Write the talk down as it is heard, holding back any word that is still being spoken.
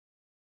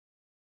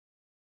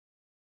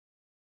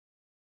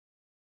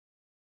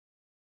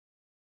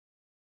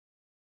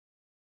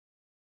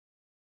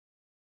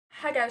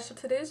Hi guys, so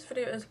today's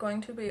video is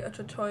going to be a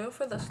tutorial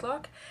for this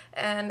look,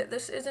 and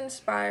this is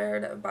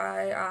inspired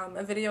by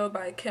a video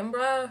by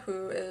Kimbra,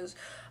 who is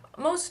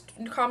most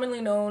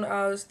commonly known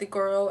as the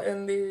girl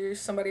in the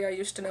Somebody I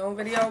Used to Know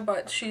video,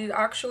 but she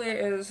actually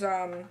is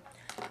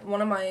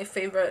one of my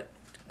favorite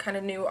kind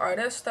of new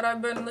artists that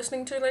I've been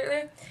listening to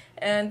lately,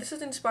 and this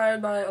is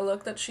inspired by a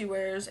look that she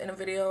wears in a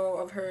video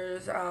of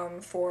hers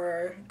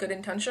for Good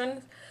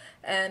Intentions,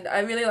 and I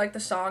really like the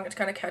song. It's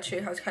kind of catchy.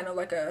 It has kind of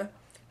like a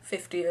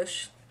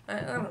 50-ish, I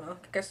don't know,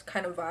 I guess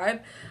kind of vibe.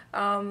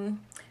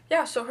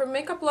 Yeah, so her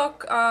makeup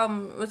look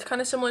was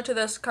kind of similar to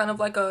this, kind of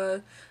like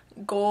a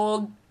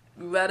gold,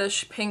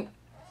 reddish pink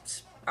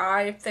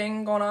eye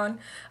thing going on.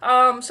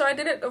 So I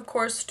did it, of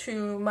course,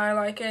 to my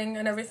liking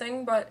and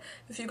everything, but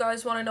if you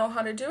guys want to know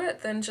how to do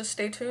it, then just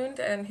stay tuned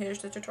and here's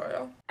the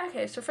tutorial.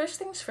 Okay, so first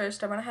things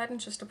first, I went ahead and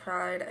just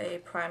applied a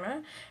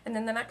primer, and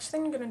then the next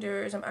thing I'm going to do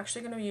is I'm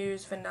actually going to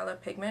use vanilla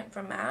pigment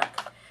from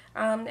MAC.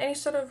 Any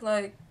sort of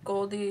like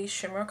goldy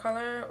shimmer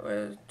color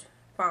was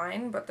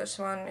fine, but this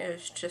one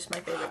is just my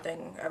favorite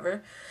thing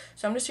ever.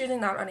 So I'm just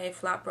using that on a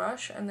flat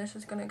brush, and this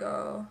is going to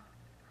go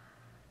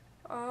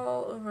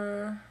all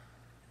over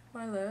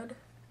my lid,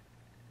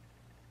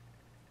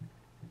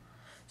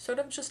 sort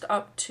of just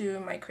up to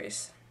my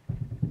crease.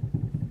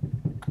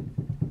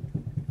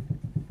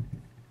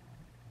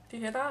 Do you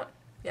hear that?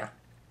 Yeah.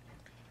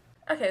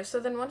 Okay,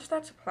 so then once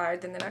that's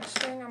applied, then the next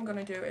thing I'm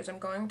going to do is I'm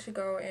going to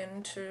go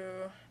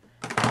into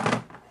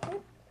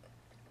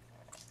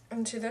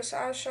this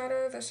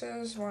eyeshadow. This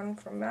is one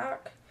from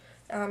MAC.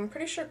 I'm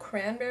pretty sure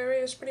Cranberry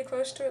is pretty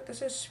close to it.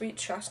 This is Sweet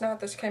Chestnut.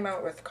 This came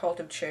out with Cult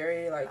of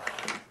Cherry like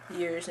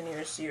years and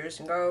years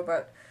ago,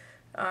 but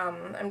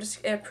I'm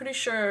pretty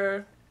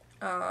sure,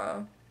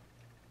 what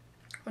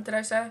did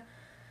I say?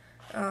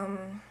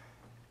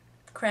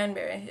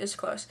 Cranberry is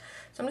close.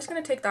 So I'm just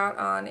going to take that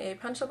on a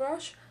pencil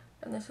brush,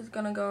 and this is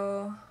going to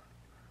go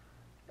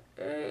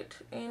right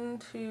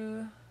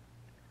into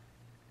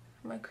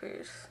my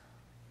crease.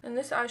 And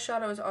this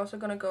eyeshadow is also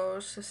going to go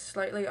just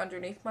slightly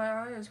underneath my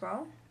eye as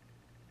well.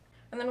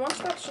 And then once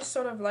that's just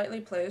sort of lightly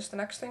placed, the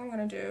next thing I'm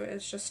going to do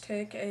is just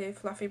take a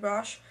fluffy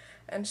brush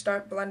and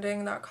start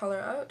blending that color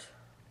out.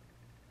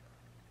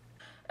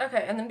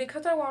 Okay, and then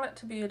because I want it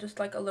to be just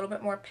like a little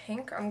bit more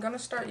pink, I'm going to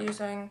start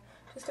using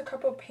just a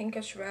couple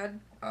pinkish red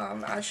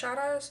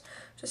eyeshadows,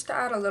 just to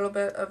add a little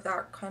bit of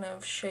that kind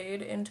of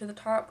shade into the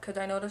top, because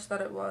I noticed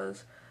that it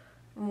was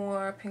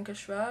more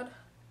pinkish red.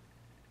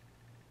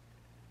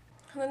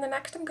 And then the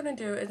next I'm going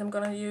to do is I'm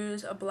going to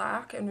use a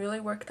black and really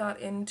work that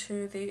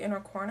into the inner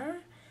corner.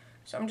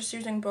 So I'm just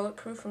using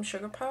Bulletproof from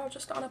Sugar Pearl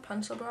just on a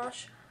pencil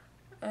brush,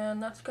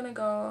 and that's going to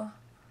go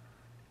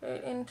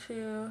right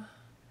into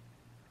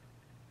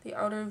the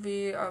outer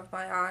V of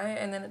my eye,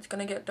 and then it's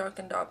going to get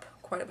darkened up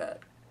quite a bit.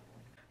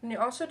 And you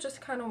also just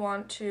kind of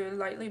want to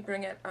lightly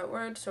bring it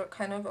outward so it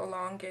kind of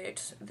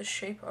elongates the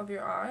shape of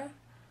your eye.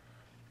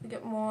 You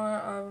get more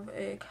of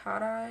a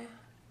cat eye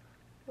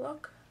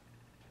look.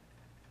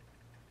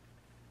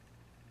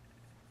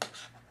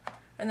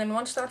 And then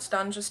once that's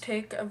done, just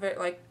take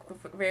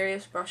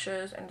various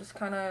brushes and just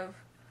kind of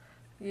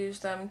use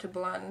them to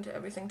blend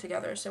everything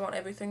together. So you want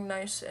everything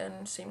nice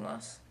and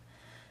seamless.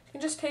 You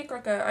can just take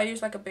I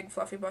use like a big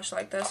fluffy brush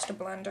like this to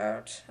blend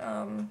out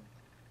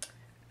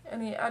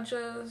any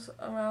edges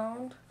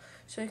around.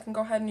 So you can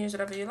go ahead and use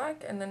whatever you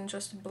like and then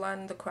just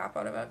blend the crap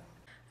out of it.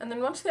 And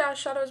then once the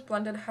eyeshadow is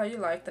blended how you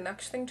like, the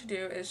next thing to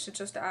do is to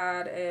just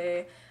add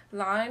a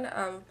line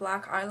of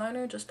black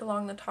eyeliner just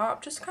along the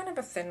top, just kind of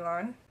a thin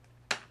line.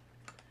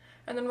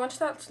 And then once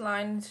that's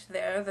lined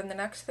there, then the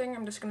next thing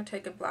I'm just going to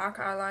take a black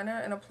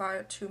eyeliner and apply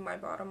it to my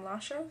bottom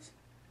lashes.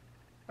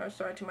 Or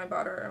sorry, to my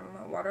bottom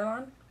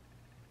waterline.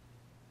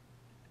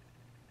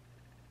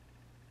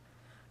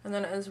 And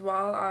then as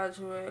well as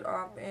right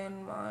up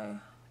in my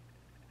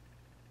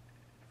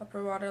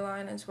upper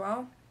waterline as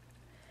well.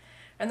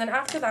 And then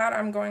after that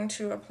I'm going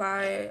to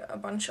apply a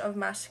bunch of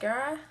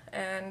mascara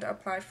and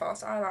apply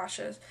false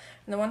eyelashes.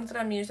 And the ones that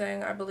I'm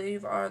using I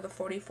believe are the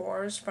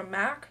 44s from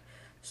MAC.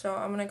 So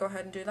I'm going to go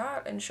ahead and do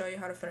that and show you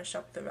how to finish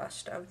up the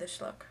rest of this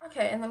look.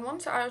 Okay, and then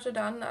once the eyes are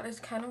done, that is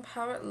kind of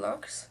how it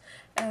looks.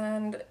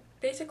 And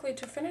basically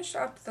to finish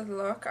up the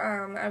look,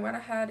 I went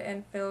ahead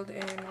and filled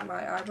in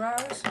my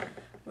eyebrows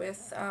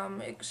with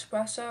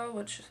espresso,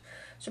 which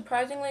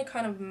surprisingly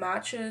kind of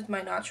matches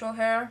my natural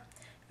hair.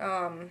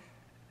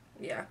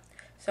 Yeah,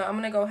 so I'm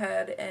going to go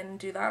ahead and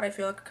do that. I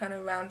feel like it kind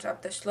of rounds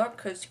up this look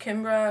because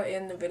Kimbra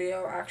in the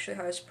video actually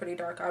has pretty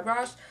dark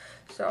eyebrows.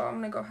 So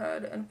I'm going to go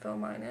ahead and fill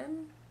mine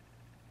in.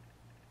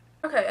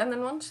 Okay, and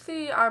then once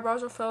the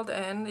eyebrows are filled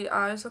in, the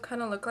eyes will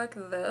kind of look like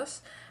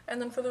this.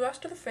 And then for the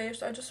rest of the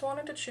face, I just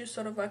wanted to choose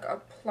sort of like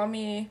a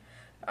plummy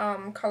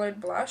colored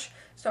blush.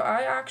 So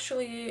I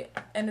actually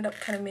ended up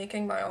kind of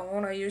making my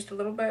own. I used a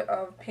little bit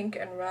of pink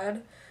and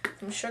red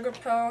from Sugar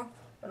Pill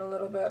and a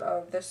little bit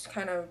of this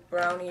kind of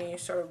brownie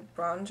sort of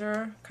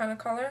bronzer kind of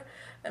color.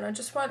 And I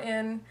just went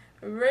in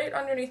right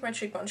underneath my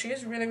cheekbone. She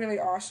has really, really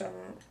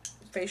awesome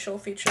facial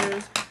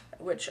features.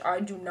 which I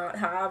do not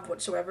have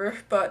whatsoever.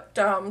 But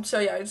so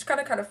yeah, I just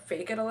gotta kind of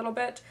fake it a little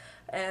bit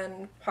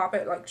and pop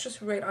it like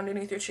just right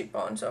underneath your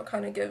cheekbone, so it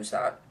kind of gives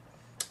that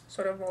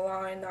sort of a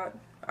line that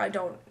I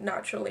don't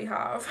naturally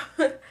have.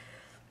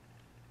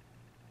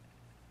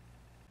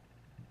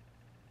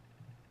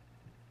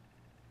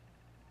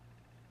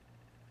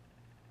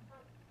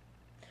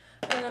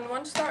 And then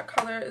once that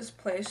color is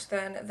placed,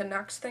 then the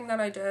next thing that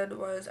I did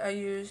was I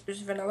used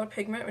vanilla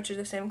pigment, which is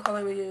the same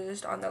color we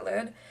used on the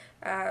lid,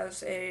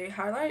 as a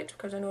highlight,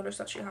 because I noticed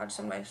that she had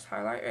some nice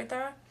highlight right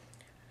there.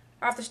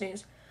 I have to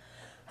sneeze.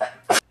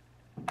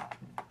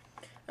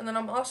 And then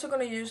I'm also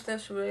going to use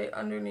this right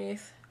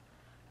underneath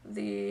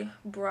the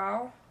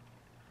brow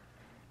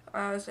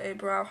as a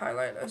brow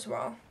highlight as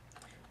well.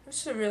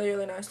 This is a really,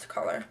 really nice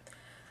color.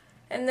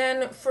 And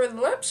then for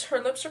the lips, her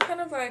lips are kind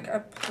of like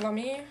a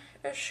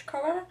plummy-ish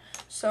color.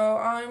 So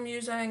I'm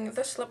using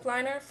this lip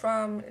liner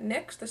from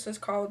NYX. This is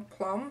called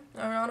Plum,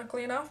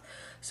 ironically enough.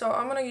 So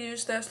I'm going to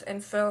use this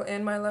and fill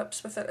in my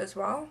lips with it as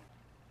well.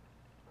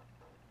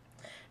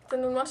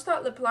 Then once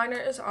that lip liner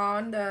is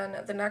on,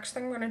 then the next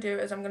thing I'm going to do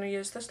is I'm going to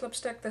use this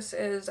lipstick. This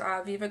is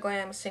Viva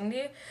Glam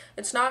Cindy.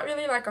 It's not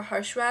really like a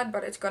harsh red,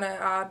 but it's going to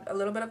add a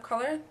little bit of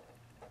color.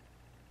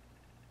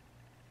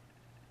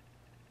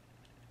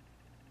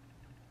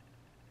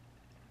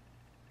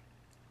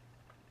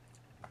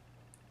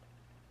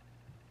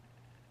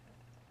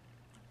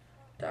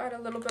 To add a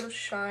little bit of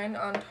shine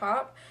on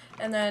top,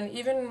 and then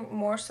even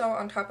more so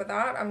on top of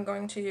that, I'm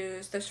going to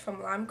use this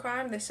from Lime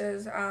Crime. This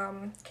is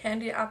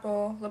Candy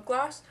Apple Lip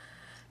Gloss,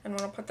 and I'm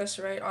going to put this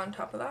right on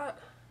top of that.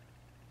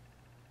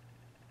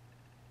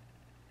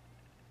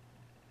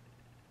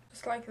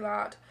 Just like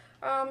that.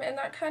 And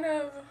that kind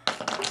of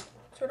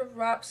sort of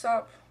wraps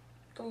up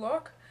the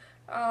look.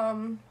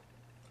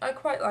 I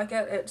quite like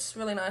it. It's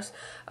really nice.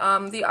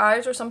 The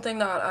eyes are something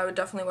that I would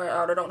definitely wear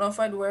out. I don't know if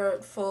I'd wear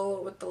it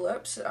full with the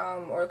lips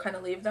or kind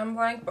of leave them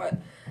blank, but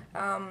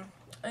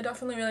I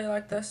definitely really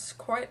like this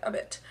quite a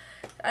bit.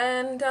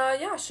 And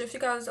yeah, so if you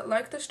guys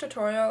like this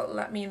tutorial,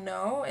 let me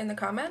know in the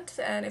comments,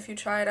 and if you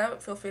try it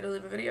out, feel free to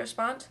leave a video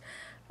response.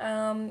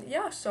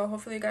 Yeah, so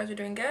hopefully you guys are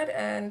doing good,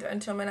 and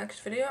until my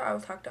next video, I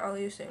will talk to all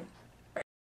of you soon.